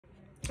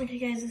Okay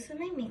guys, this is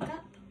my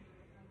makeup.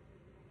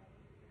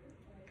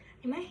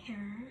 In my hair,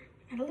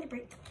 I had a little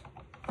break.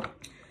 So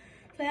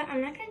yeah,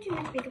 I'm not gonna do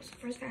much makeup, so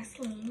first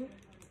Vaseline.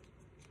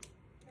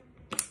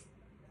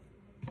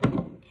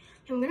 I'm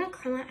gonna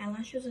curl my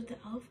eyelashes with the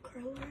e.l.f.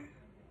 curler.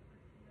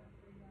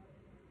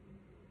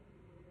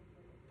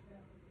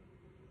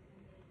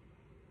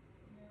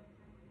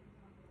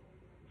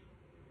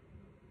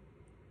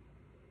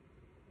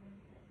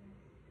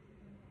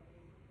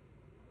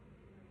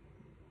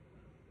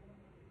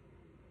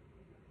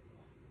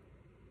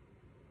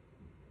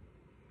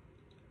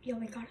 Yo,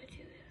 we gotta do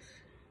this.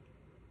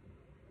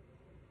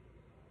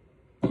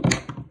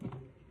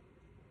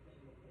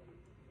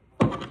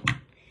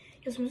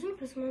 Yo, so I'm just gonna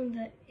put some on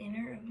the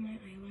inner of my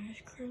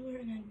eyelash curler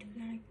and then do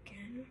that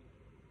again.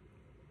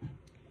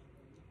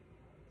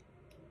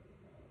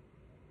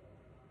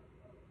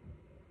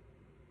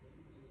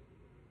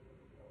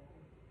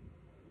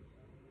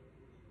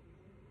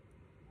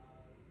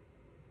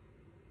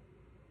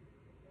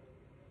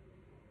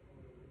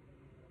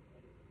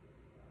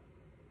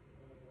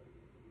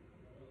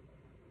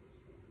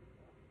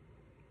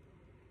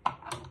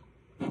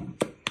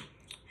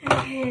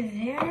 Okay,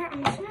 there.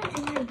 I'm just gonna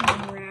do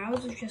my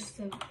brows with just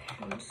the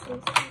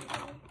pencil.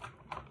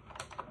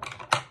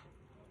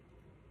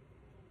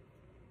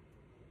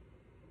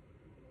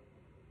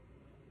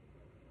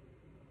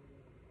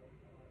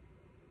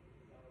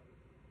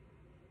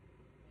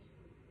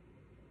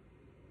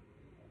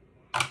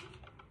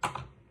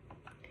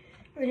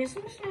 I'm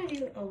just gonna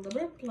do a little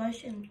bit of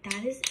blush, and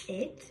that is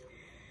it.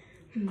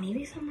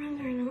 Maybe some bronzer.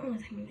 I don't know what I'm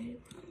gonna do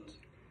bronzer.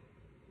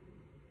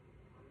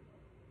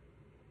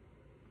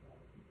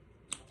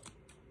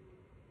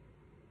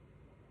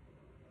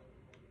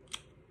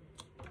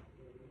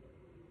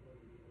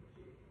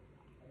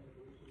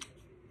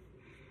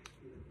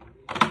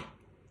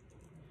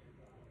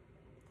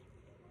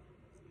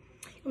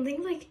 I'm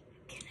thinking like,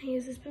 can I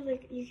use this? But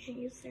like, you can't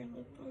use their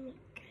lip balm.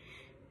 Like,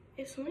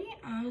 if somebody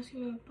asks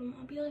me lip balm,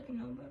 I'll be like,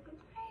 no. But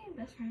if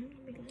my best friend,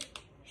 I'll be like,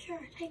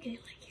 sure, take it.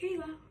 Like, here you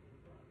go.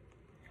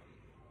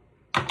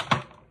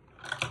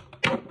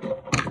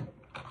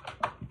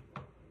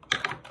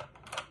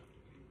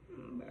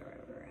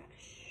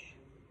 Brush.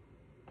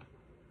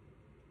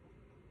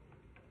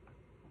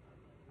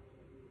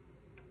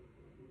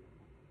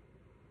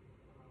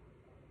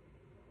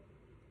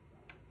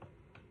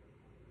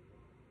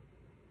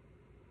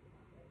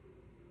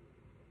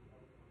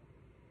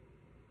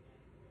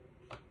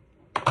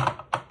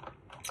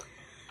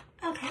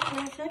 Okay, and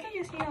I feel like I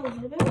just need a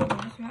little bit of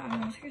blush. Now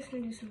I'm also just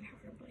gonna do some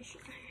powder blush.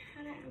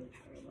 How do I have the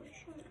powder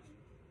blush?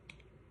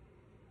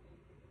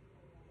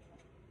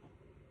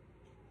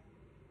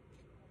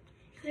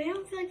 Because I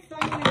don't feel like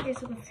filling my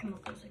face up with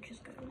chemicals, which is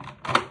good.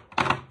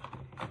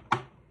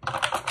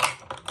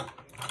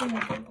 And my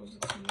pimples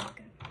with some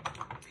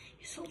makeup.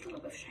 Just a little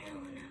bit of shine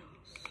on the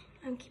nose.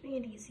 I'm keeping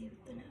it easy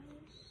with the nose.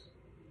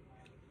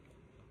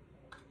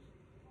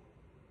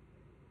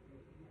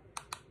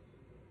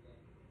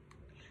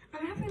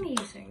 I'm not gonna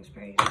use setting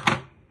spray. Oh,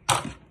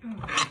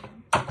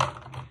 I'll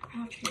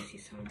have to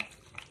use some.